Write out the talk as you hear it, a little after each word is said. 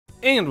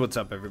And what's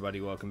up, everybody?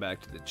 Welcome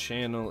back to the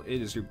channel.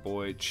 It is your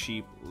boy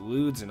Cheap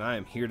Ludes, and I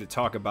am here to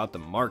talk about the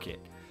market.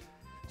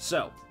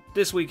 So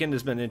this weekend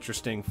has been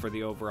interesting for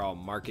the overall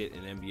market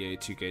in NBA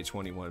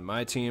 2K21.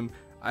 My team,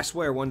 I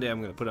swear one day I'm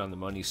going to put on the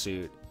money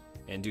suit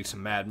and do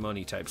some mad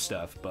money type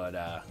stuff,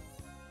 but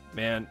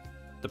man,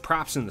 the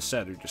props in the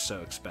set are just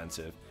so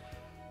expensive.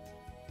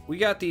 We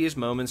got these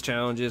moments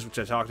challenges, which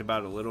I talked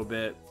about a little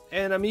bit.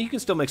 And I mean, you can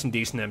still make some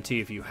decent MT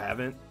if you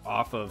haven't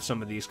off of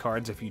some of these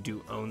cards if you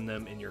do own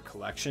them in your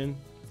collection.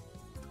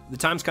 The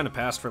time's kind of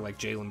passed for like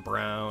Jaylen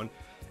Brown.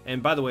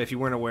 And by the way, if you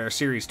weren't aware,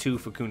 Series 2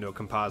 Facundo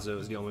Campazzo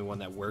is the only one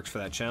that works for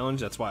that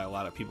challenge. That's why a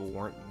lot of people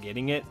weren't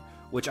getting it,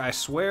 which I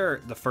swear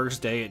the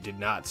first day it did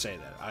not say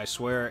that. I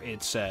swear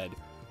it said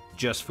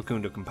just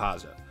Facundo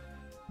Campazzo.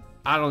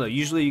 I don't know.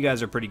 Usually you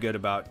guys are pretty good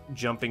about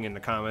jumping in the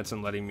comments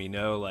and letting me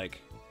know,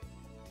 like,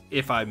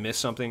 if I missed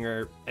something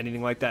or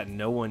anything like that.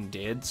 No one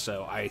did,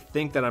 so I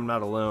think that I'm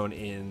not alone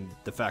in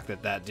the fact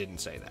that that didn't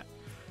say that.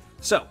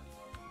 So,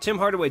 Tim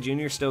Hardaway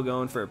Jr. still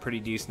going for a pretty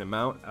decent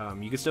amount.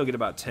 You can still get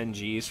about 10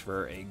 Gs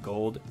for a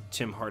gold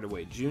Tim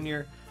Hardaway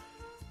Jr.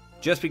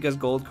 Just because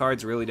gold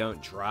cards really don't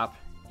drop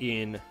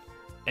in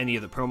any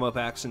of the promo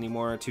packs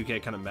anymore.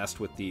 2K kind of messed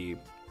with the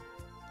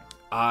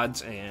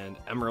odds, and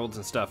emeralds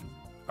and stuff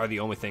are the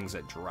only things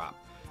that drop.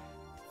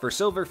 For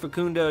Silver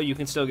Facundo, you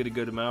can still get a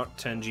good amount,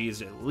 10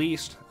 Gs at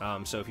least.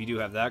 So if you do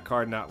have that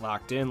card not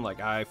locked in, like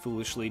I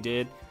foolishly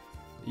did,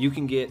 you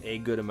can get a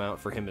good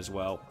amount for him as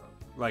well.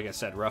 Like I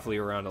said, roughly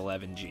around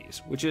 11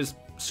 Gs, which is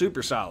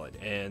super solid.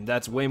 And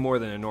that's way more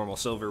than a normal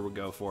Silver would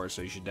go for,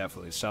 so you should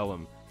definitely sell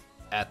them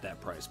at that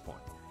price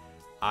point.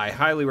 I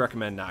highly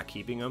recommend not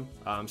keeping them.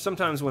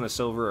 Sometimes when a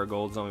Silver or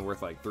Gold is only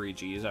worth like 3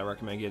 Gs, I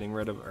recommend getting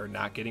rid of, or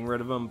not getting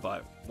rid of them.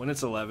 But when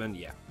it's 11,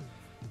 yeah.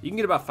 You can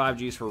get about 5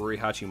 Gs for Rui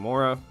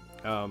Hachimura.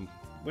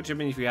 Which, I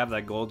mean, if you have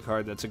that gold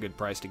card, that's a good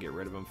price to get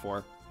rid of him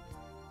for.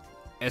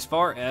 As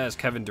far as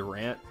Kevin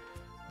Durant,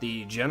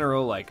 the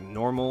general, like,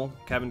 normal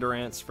Kevin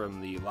Durant's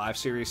from the live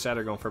series set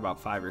are going for about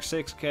 5 or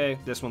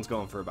 6K. This one's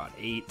going for about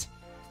 8.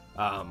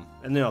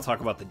 And then I'll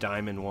talk about the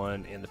diamond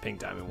one and the pink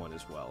diamond one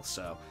as well.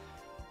 So,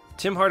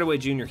 Tim Hardaway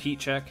Jr. Heat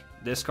Check.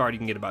 This card you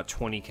can get about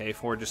 20K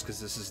for, just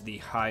because this is the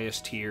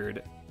highest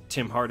tiered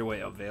Tim Hardaway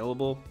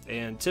available.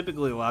 And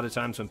typically, a lot of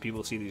times when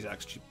people see these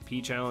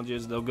XP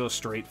challenges, they'll go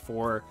straight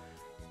for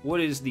what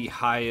is the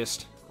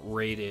highest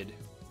rated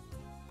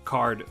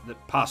card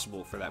that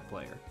possible for that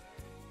player.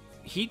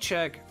 Heat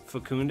Check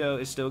Facundo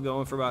is still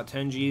going for about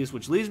 10 Gs,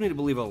 which leads me to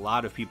believe a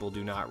lot of people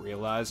do not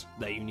realize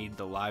that you need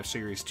the Live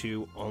Series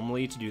 2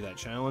 only to do that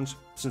challenge,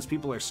 since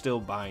people are still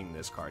buying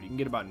this card. You can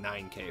get about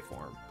 9K for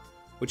him,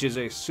 which is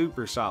a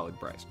super solid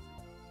price.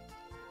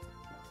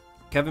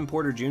 Kevin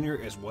Porter Jr.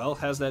 as well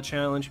has that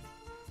challenge.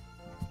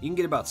 You can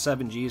get about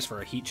 7 Gs for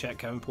a Heat Check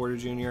Kevin Porter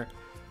Jr.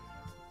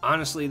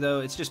 Honestly,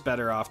 though, it's just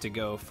better off to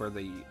go for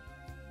the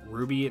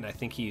Ruby, and I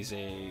think he's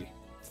a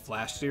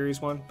Flash Series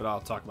one, but I'll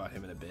talk about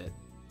him in a bit.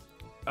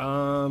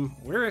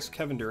 Where is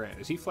Kevin Durant?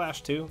 Is he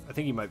Flash too? I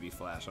think he might be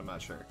Flash, I'm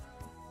not sure.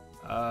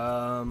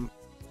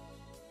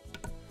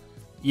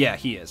 Yeah,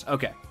 he is.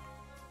 Okay.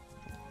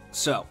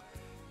 So,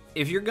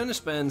 if you're going to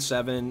spend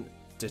 7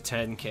 to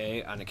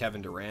 10K on a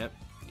Kevin Durant,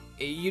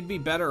 you'd be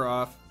better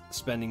off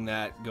spending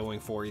that going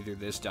for either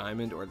this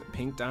diamond or the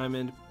pink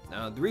diamond.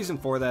 The reason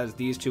for that is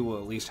these two will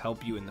at least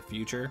help you in the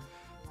future.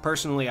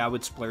 Personally, I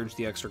would splurge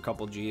the extra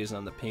couple Gs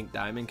on the pink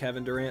diamond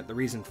Kevin Durant. The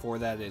reason for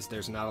that is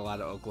there's not a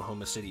lot of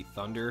Oklahoma City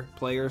Thunder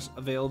players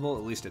available,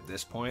 at least at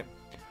this point.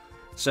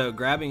 So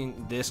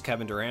grabbing this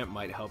Kevin Durant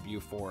might help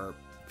you for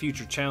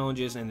future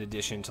challenges in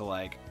addition to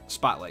like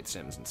spotlight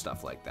sims and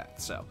stuff like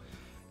that. So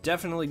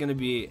definitely going to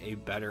be a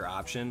better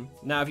option.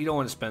 Now, if you don't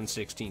want to spend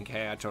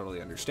 16K, I totally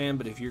understand,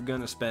 but if you're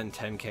going to spend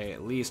 10K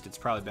at least, it's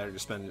probably better to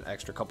spend an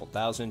extra couple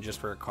thousand just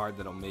for a card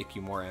that'll make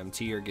you more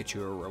MT or get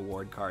you a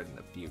reward card in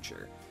the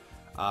future.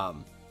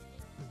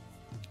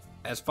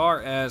 As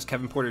far as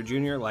Kevin Porter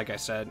Jr., like I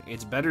said,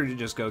 it's better to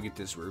just go get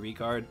this Ruby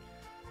card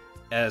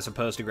as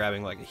opposed to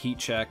grabbing like a Heat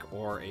Check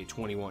or a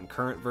 21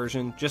 current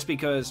version, just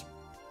because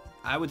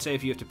I would say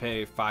if you have to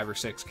pay 5 or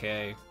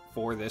 6K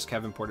for this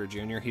Kevin Porter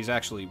Jr., he's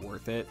actually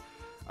worth it.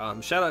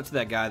 Shout out to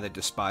that guy that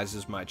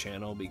despises my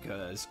channel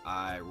because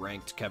I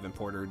ranked Kevin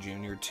Porter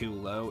Jr. too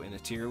low in a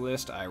tier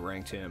list. I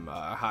ranked him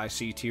high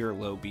C tier,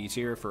 low B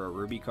tier for a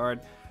Ruby card.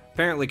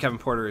 Apparently Kevin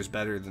Porter is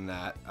better than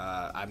that.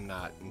 I'm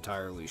not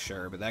entirely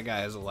sure, but that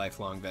guy has a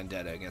lifelong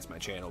vendetta against my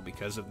channel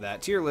because of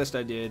that tier list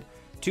I did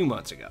 2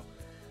 months ago.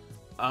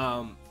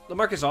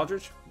 LaMarcus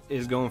Aldridge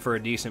is going for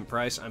a decent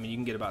price. I mean, you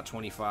can get about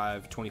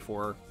 25,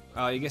 24.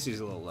 I guess he's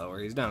a little lower.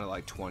 He's down at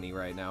like 20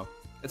 right now.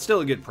 It's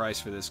still a good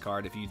price for this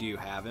card. If you do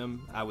have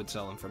him, I would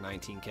sell him for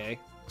 19K,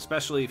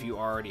 especially if you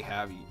already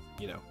have,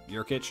 you know,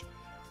 Jurkic.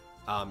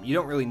 You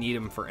don't really need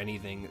him for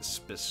anything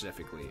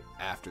specifically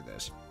after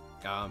this.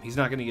 He's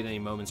not going to get any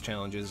moments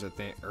challenges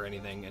or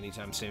anything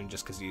anytime soon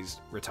just because he's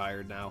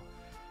retired now.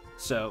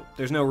 So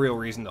there's no real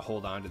reason to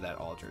hold on to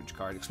that Aldridge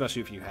card,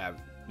 especially if you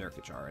have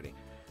Nurkic already.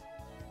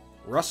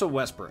 Russell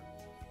Westbrook.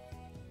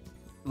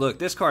 Look,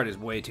 this card is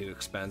way too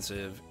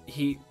expensive.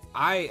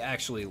 I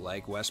actually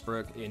like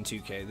Westbrook in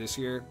 2K this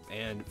year,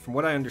 and from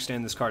what I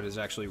understand, this card is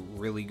actually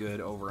really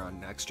good over on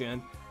Next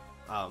Gen.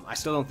 I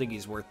still don't think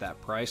he's worth that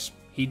price.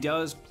 He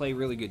does play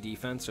really good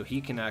defense, so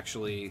he can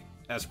actually,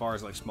 as far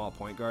as like small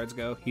point guards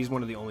go, he's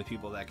one of the only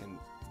people that can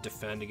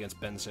defend against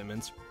Ben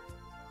Simmons,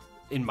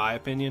 in my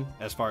opinion,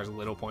 as far as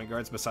little point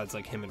guards, besides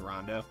like him and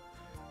Rondo.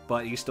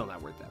 But he's still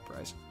not worth that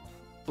price.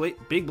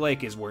 Big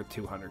Blake is worth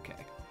 200k.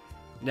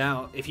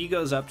 Now, if he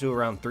goes up to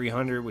around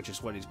 300, which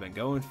is what he's been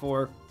going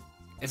for,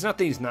 it's not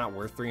that he's not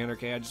worth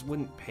 300k, I just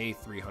wouldn't pay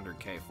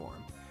 300k for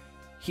him.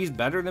 He's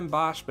better than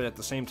Bosch, but at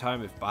the same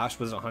time, if Bosch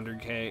was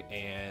 100k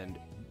and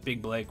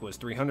Big Blake was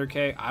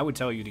 300k, I would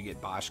tell you to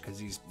get Bosch because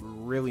he's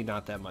really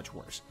not that much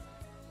worse.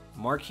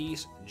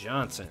 Marquise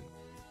Johnson.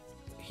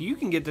 You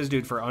can get this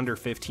dude for under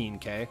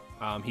 15k.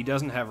 He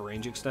doesn't have a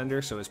range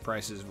extender, so his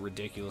price is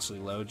ridiculously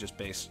low just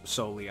based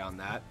solely on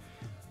that.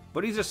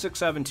 But he's a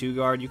 6'7" 2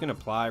 guard. You can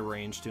apply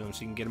range to him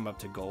so you can get him up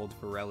to gold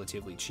for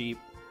relatively cheap.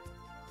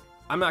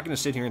 I'm not going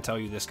to sit here and tell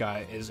you this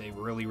guy is a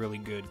really, really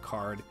good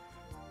card,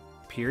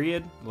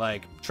 period.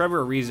 Like,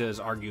 Trevor Ariza is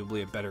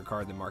arguably a better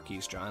card than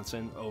Marquise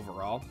Johnson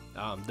overall,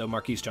 though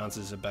Marquise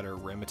Johnson is a better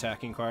rim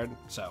attacking card,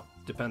 so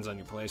depends on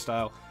your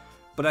playstyle.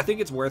 But I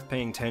think it's worth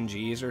paying 10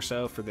 Gs or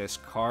so for this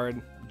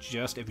card,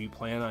 just if you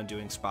plan on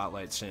doing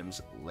Spotlight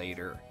Sims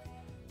later.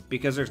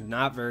 Because there's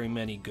not very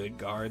many good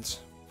guards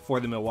for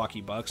the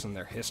Milwaukee Bucks in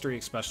their history,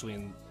 especially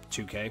in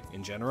 2K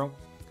in general.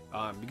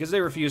 Because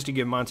they refuse to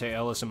give Monte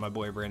Ellis and my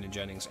boy Brandon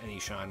Jennings any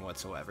shine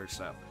whatsoever,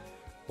 so.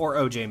 Or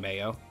OJ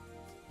Mayo.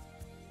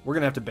 We're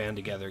going to have to band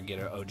together and get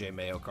an OJ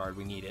Mayo card.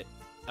 We need it.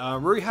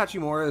 Rui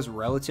Hachimura is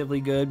relatively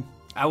good.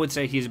 I would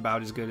say he's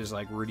about as good as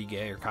like Rudy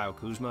Gay or Kyle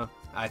Kuzma.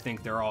 I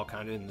think they're all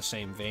kind of in the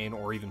same vein,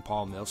 or even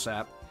Paul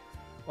Millsap.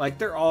 Like,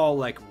 they're all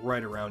like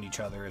right around each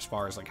other as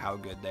far as like how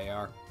good they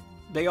are.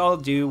 They all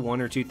do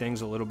one or two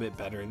things a little bit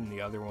better than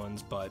the other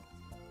ones, but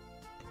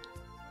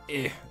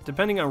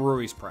depending on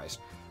Rui's price.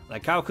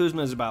 Like, Kyle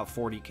Kuzma is about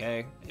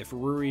 40k. If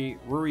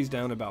Rui's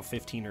down about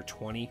 15 or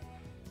 20,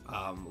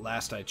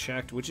 last I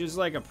checked, which is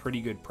like a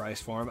pretty good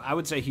price for him. I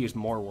would say he's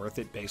more worth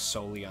it based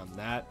solely on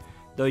that.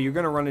 Though you're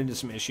going to run into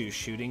some issues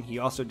shooting. He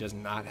also does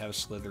not have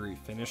Slithery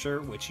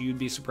Finisher, which you'd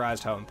be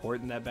surprised how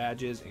important that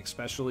badge is,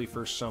 especially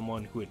for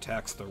someone who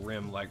attacks the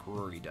rim like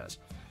Rui does.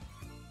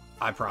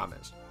 I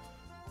promise.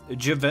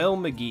 JaVale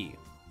McGee.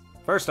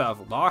 First off,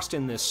 lost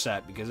in this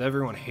set because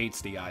everyone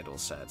hates the idol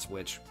sets,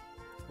 which,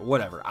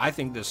 whatever. I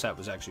think this set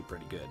was actually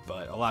pretty good,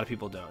 but a lot of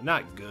people don't.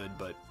 Not good,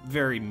 but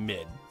very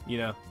mid, you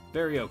know?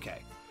 Very okay.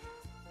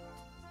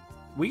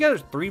 We got a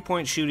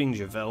three-point shooting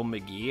JaVale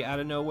McGee out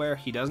of nowhere.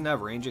 He doesn't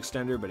have range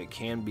extender, but it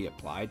can be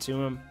applied to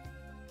him.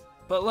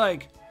 But,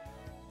 like,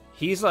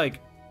 he's, like,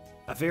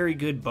 a very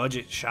good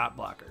budget shot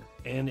blocker.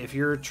 And if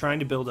you're trying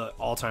to build an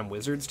all-time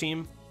Wizards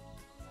team,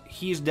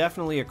 he's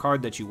definitely a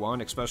card that you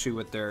want, especially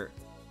with their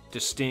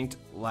distinct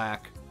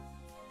lack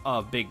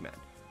of big men.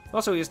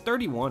 Also, he has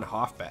 31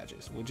 Hoff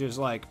badges, which is,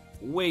 like,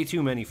 way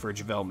too many for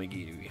JaVale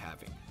McGee to be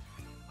having.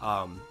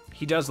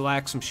 He does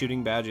lack some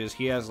shooting badges.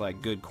 He has,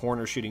 like, good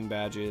corner shooting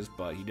badges,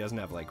 but he doesn't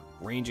have, like,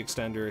 range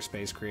extender,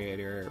 space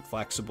creator,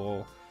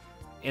 flexible.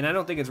 And I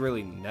don't think it's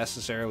really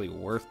necessarily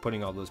worth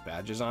putting all those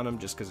badges on him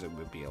just because it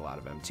would be a lot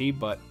of MT,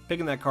 but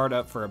picking that card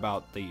up for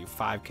about the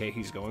 5k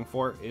he's going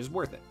for is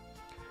worth it.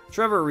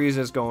 Trevor Ariza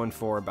is going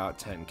for about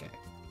 10k.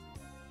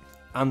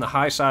 On the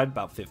high side,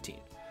 about 15.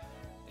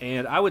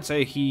 And I would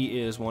say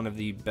he is one of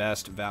the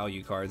best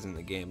value cards in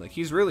the game. Like,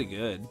 he's really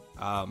good.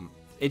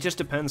 It just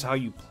depends how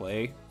you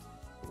play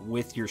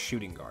with your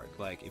shooting guard.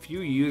 Like, if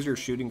you use your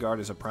shooting guard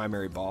as a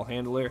primary ball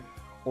handler,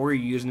 or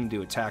you're using him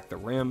to attack the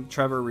rim,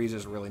 Trevor Ariza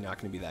is really not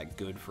going to be that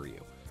good for you.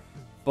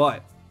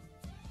 But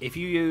if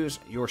you use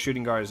your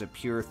shooting guard as a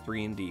pure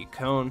 3-and-D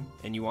cone,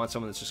 and you want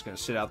someone that's just going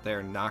to sit out there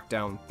and knock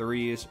down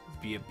threes,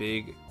 be a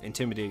big,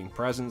 intimidating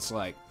presence,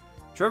 like,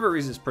 Trevor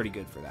Ariza is pretty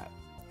good for that.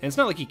 And it's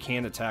not like he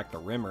can't attack the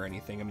rim or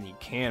anything. I mean, he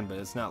can, but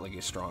it's not like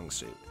his strong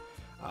suit.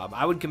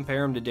 I would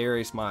compare him to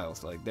Darius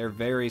Miles. Like, they're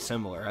very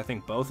similar. I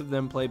think both of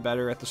them play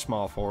better at the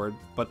small forward,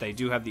 but they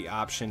do have the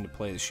option to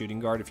play the shooting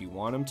guard if you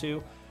want them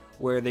to,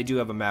 where they do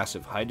have a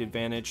massive height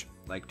advantage.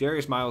 Like,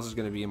 Darius Miles is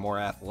going to be a more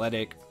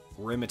athletic,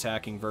 rim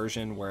attacking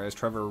version, whereas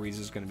Trevor Ariza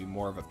is going to be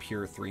more of a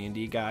pure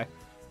 3-and-D guy.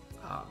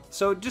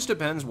 So it just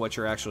depends what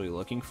you're actually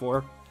looking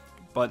for.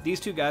 But these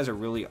two guys are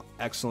really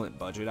excellent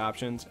budget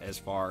options as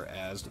far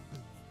as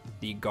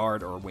the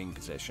guard or wing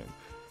position.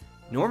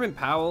 Norman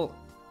Powell,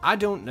 I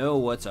don't know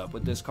what's up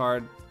with this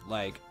card.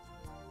 Like,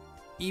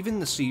 even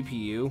the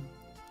CPU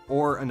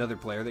or another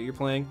player that you're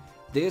playing,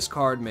 this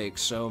card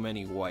makes so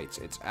many whites.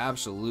 It's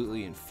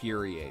absolutely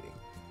infuriating.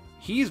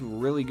 He's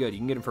really good. You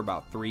can get him for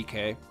about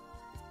 3k.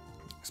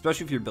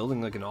 Especially if you're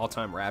building like an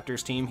all-time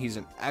Raptors team, he's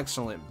an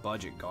excellent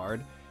budget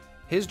guard.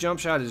 His jump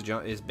shot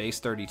is base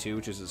 32,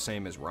 which is the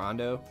same as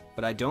Rondo,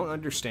 but I don't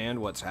understand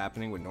what's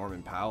happening with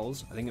Norman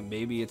Powell's. I think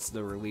maybe it's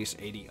the release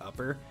 80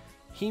 upper.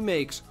 He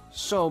makes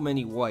so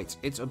many whites.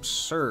 It's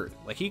absurd.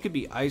 Like, he could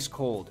be ice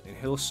cold and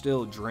he'll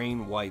still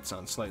drain whites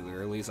on slightly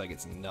release like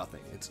it's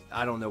nothing.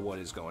 I don't know what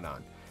is going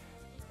on.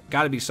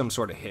 Got to be some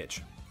sort of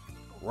hitch.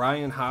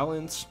 Ryan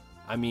Hollins,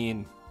 I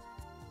mean,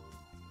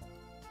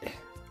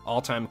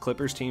 all-time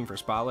Clippers team for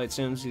Spotlight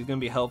Sims, he's going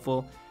to be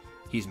helpful.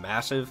 He's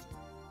massive.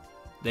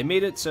 They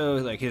made it so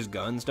like his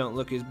guns don't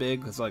look as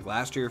big. Because like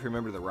last year, if you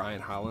remember the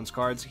Ryan Hollins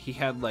cards, he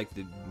had like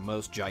the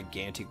most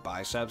gigantic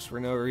biceps for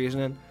no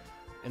reason.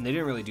 And they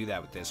didn't really do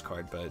that with this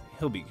card, but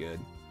he'll be good.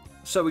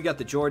 So we got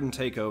the Jordan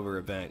Takeover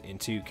event in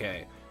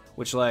 2K,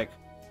 which like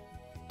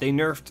they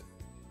nerfed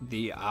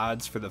the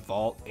odds for the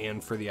vault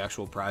and for the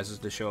actual prizes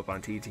to show up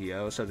on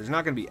TTO. So there's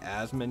not going to be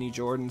as many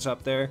Jordans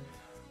up there.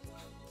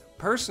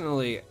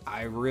 Personally,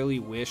 I really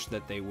wish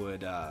that they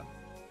would,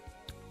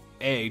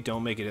 A,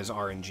 don't make it as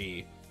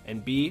RNG,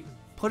 and B,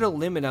 put a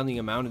limit on the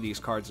amount of these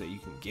cards that you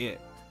can get.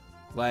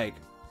 Like,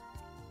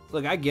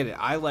 look, I get it.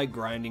 I like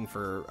grinding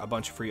for a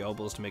bunch of free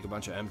opals to make a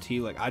bunch of MT.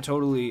 Like, I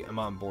totally am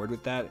on board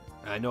with that.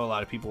 I know a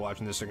lot of people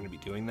watching this are going to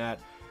be doing that.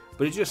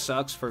 But it just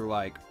sucks for,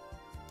 like,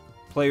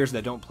 players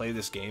that don't play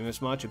this game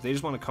as much. If they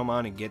just want to come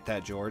on and get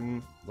that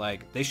Jordan,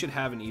 like, they should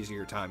have an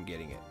easier time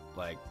getting it.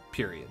 Like,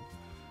 period.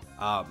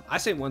 I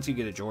say once you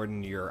get a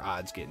Jordan, your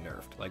odds get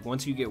nerfed. Like,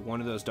 once you get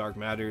one of those Dark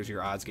Matters,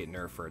 your odds get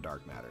nerfed for a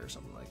Dark Matter or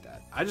something like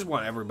that. I just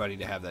want everybody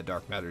to have that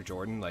Dark Matter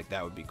Jordan. Like,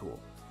 that would be cool.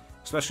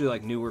 Especially,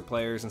 like, newer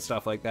players and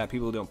stuff like that.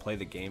 People who don't play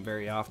the game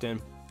very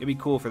often. It'd be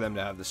cool for them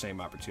to have the same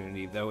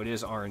opportunity, though it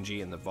is RNG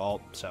in the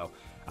vault, so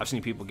I've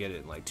seen people get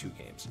it in, like, 2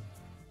 games.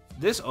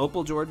 This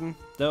Opal Jordan,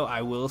 though,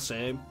 I will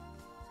say,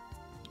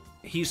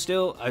 he's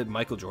still a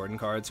Michael Jordan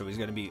card, so he's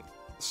going to be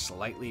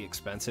slightly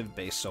expensive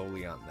based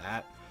solely on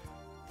that.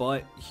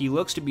 But he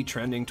looks to be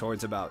trending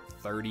towards about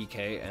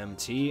 30k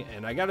MT,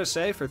 and I gotta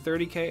say, for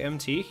 30k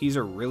MT, he's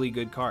a really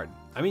good card.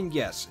 I mean,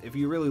 yes, if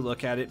you really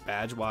look at it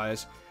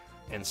badge-wise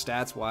and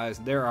stats-wise,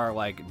 there are,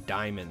 like,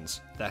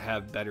 diamonds that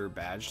have better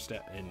badge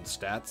and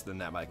stats than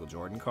that Michael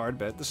Jordan card,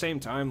 but at the same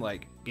time,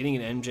 like, getting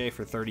an MJ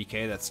for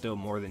 30k that's still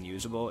more than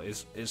usable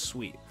is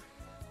sweet.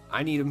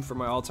 I need him for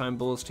my all-time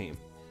Bulls team.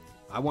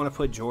 I want to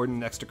put Jordan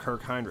next to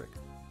Kirk Heinrich,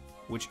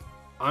 which...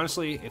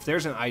 honestly, if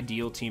there's an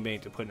ideal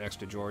teammate to put next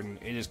to Jordan,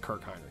 it is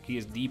Kirk Heinrich. He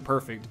is the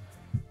perfect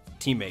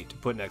teammate to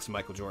put next to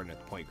Michael Jordan at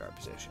the point guard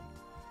position.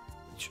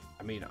 Which,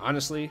 I mean,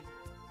 honestly,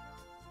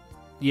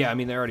 yeah, I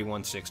mean, they already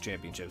won 6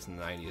 championships in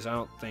the 90s. I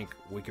don't think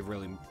we could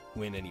really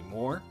win any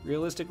more,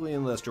 realistically,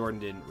 unless Jordan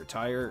didn't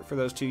retire for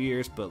those 2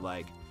 years. But,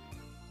 like,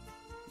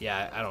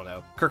 yeah, I don't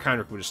know. Kirk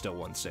Heinrich would have still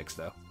won 6,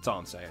 though. That's all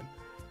I'm saying.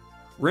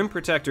 Rim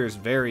Protector is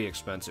very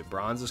expensive.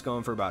 Bronze is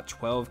going for about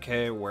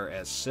 12k,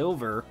 whereas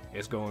Silver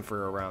is going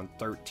for around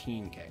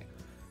 13k.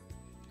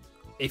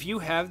 If you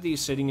have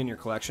these sitting in your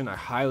collection, I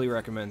highly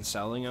recommend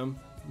selling them.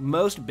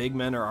 Most big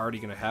men are already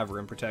going to have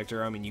Rim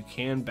Protector. I mean, you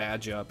can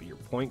badge up your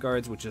point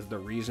guards, which is the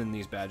reason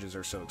these badges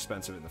are so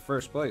expensive in the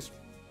first place,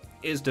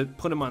 is to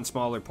put them on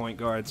smaller point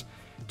guards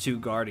to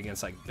guard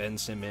against, like, Ben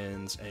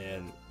Simmons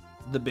and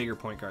the bigger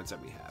point guards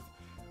that we have.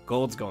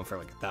 Gold's going for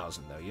like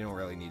 1,000, though. You don't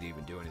really need to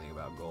even do anything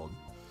about gold.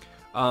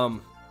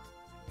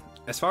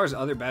 As far as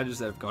other badges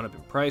that have gone up in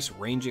price,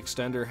 Range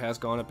Extender has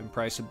gone up in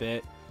price a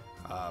bit,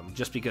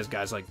 just because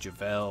guys like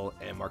JaVale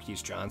and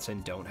Marquise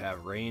Johnson don't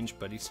have range,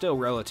 but he's still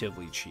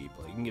relatively cheap.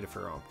 Like, you can get it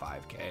for around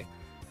 5k,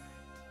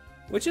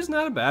 which is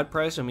not a bad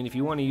price. I mean, if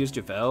you want to use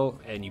JaVale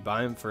and you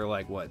buy him for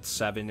like, what,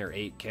 7 or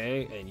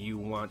 8k, and you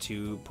want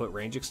to put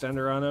Range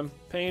Extender on him,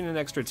 paying an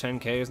extra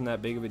 10k isn't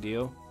that big of a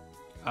deal.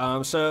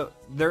 So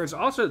there's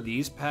also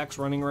these packs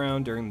running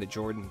around during the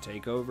Jordan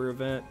Takeover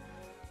event,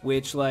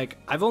 which, like,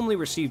 I've only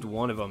received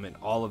one of them in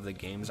all of the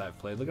games I've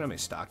played. Look at how many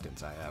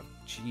Stocktons I have.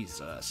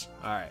 Jesus.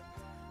 Alright.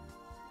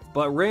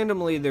 But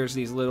randomly, there's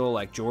these little,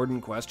 like,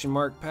 Jordan question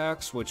mark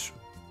packs, which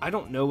I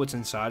don't know what's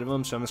inside of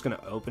them, so I'm just going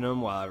to open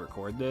them while I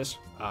record this,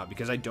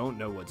 because I don't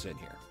know what's in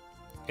here.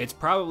 It's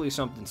probably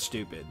something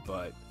stupid,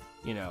 but,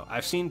 you know,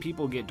 I've seen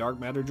people get Dark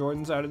Matter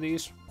Jordans out of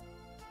these,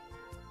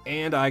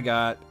 and I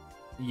got,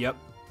 yep,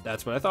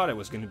 that's what I thought it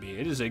was going to be.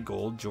 It is a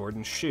gold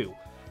Jordan shoe.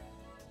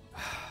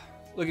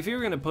 Look, if you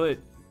were going to put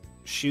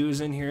shoes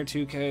in here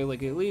 2k,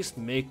 like, at least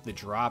make the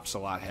drops a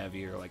lot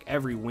heavier, like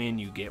every win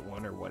you get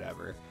one or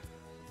whatever,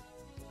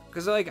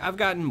 because, like, I've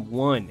gotten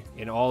one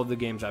in all of the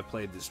games I've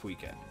played this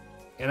weekend,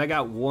 and I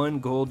got one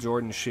gold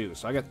Jordan shoe,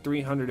 so I got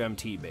 300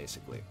 MT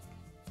basically.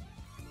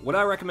 What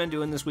I recommend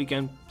doing this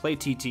weekend, play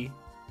TT,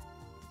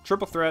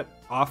 triple threat,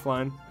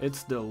 offline.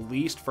 It's the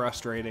least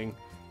frustrating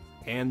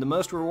and the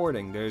most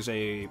rewarding. There's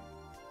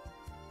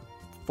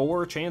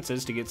 4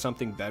 chances to get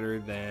something better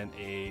than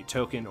a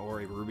token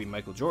or a Ruby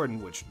Michael Jordan,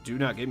 which, do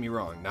not get me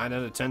wrong, 9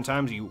 out of 10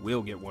 times you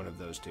will get one of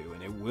those 2,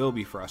 and it will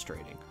be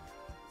frustrating.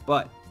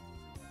 But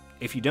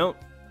if you don't,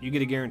 you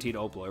get a guaranteed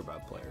Opal or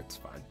above player. It's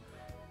fine.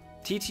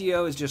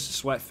 TTO is just a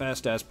sweat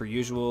fest as per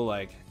usual.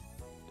 Like,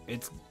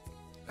 it's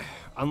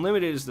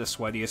Unlimited is the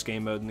sweatiest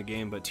game mode in the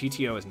game, but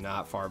TTO is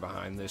not far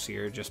behind this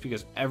year, just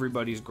because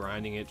everybody's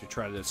grinding it to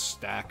try to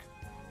stack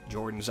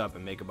Jordans up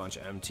and make a bunch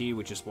of MT,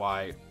 which is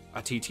why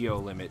a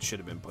TTO limit should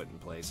have been put in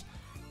place,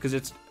 because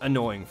it's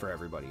annoying for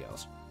everybody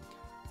else.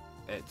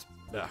 It's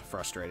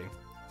frustrating.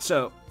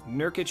 So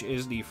Nurkic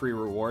is the free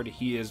reward.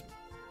 He is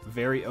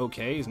very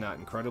okay. He's not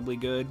incredibly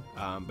good,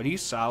 but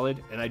he's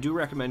solid, and I do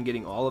recommend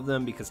getting all of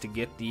them because to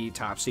get the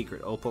top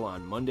secret opal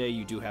on Monday,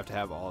 you do have to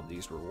have all of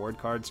these reward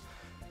cards.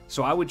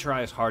 So I would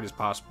try as hard as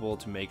possible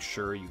to make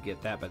sure you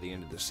get that by the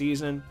end of the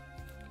season.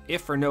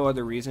 If for no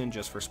other reason,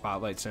 just for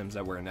spotlight sims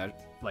that we're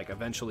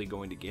eventually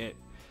going to get,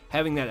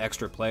 having that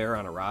extra player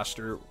on a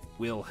roster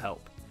will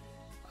help.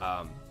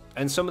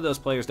 And some of those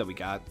players that we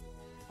got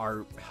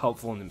are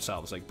helpful in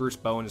themselves. Like Bruce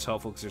Bowen is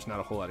helpful because there's not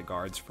a whole lot of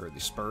guards for the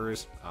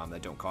Spurs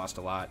that don't cost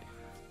a lot.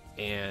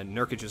 And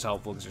Nurkic is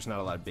helpful because there's not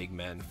a lot of big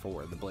men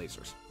for the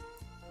Blazers,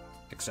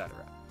 etc.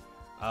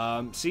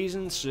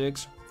 Season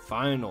 6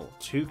 final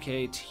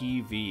 2K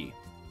TV.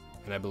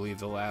 And I believe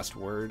the last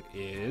word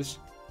is...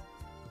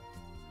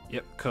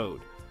 Yep,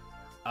 code.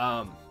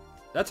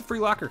 That's a free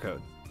locker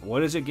code. What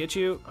does it get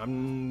you?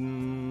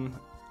 An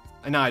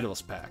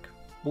Idols pack.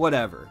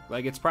 Whatever.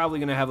 Like, it's probably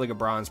going to have like a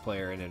bronze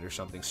player in it or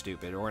something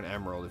stupid, or an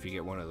emerald if you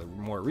get one of the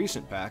more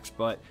recent packs,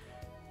 but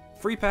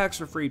free packs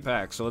are free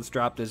packs. So let's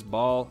drop this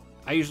ball.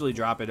 I usually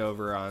drop it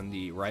over on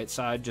the right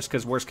side just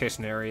because worst case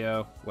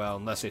scenario, well,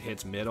 unless it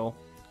hits middle,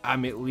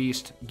 I'm at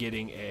least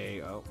getting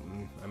a,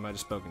 I might have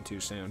spoken too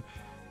soon,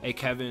 a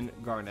Kevin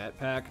Garnett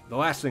pack. The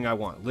last thing I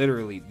want,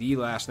 literally the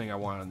last thing I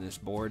want on this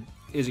board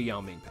is a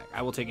Yao Ming pack.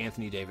 I will take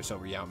Anthony Davis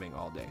over Yao Ming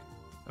all day.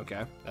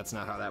 Okay? That's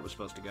not how that was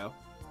supposed to go.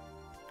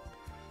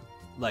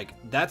 Like,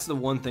 that's the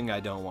one thing I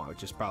don't want,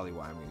 which is probably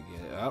why I'm going to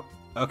get it. Oh,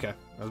 okay.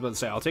 I was about to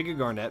say, I'll take a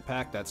Garnett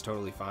pack. That's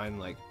totally fine.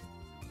 Like,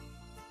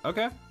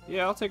 okay.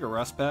 Yeah, I'll take a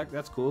Russ pack.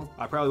 That's cool.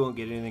 I probably won't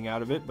get anything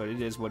out of it, but it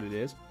is what it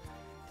is.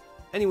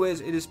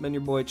 Anyways, it has been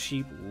your boy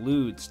Cheap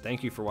Ludes.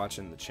 Thank you for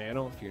watching the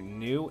channel. If you're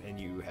new and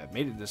you have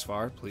made it this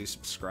far, please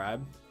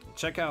subscribe.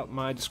 Check out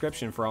my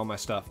description for all my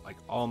stuff. Like,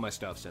 all my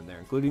stuff's in there,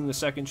 including the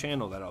second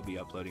channel that I'll be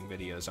uploading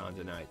videos on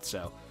tonight.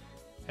 So,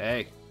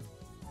 hey,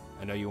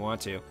 I know you want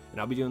to.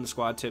 And I'll be doing the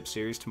Squad Tip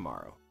series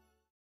tomorrow.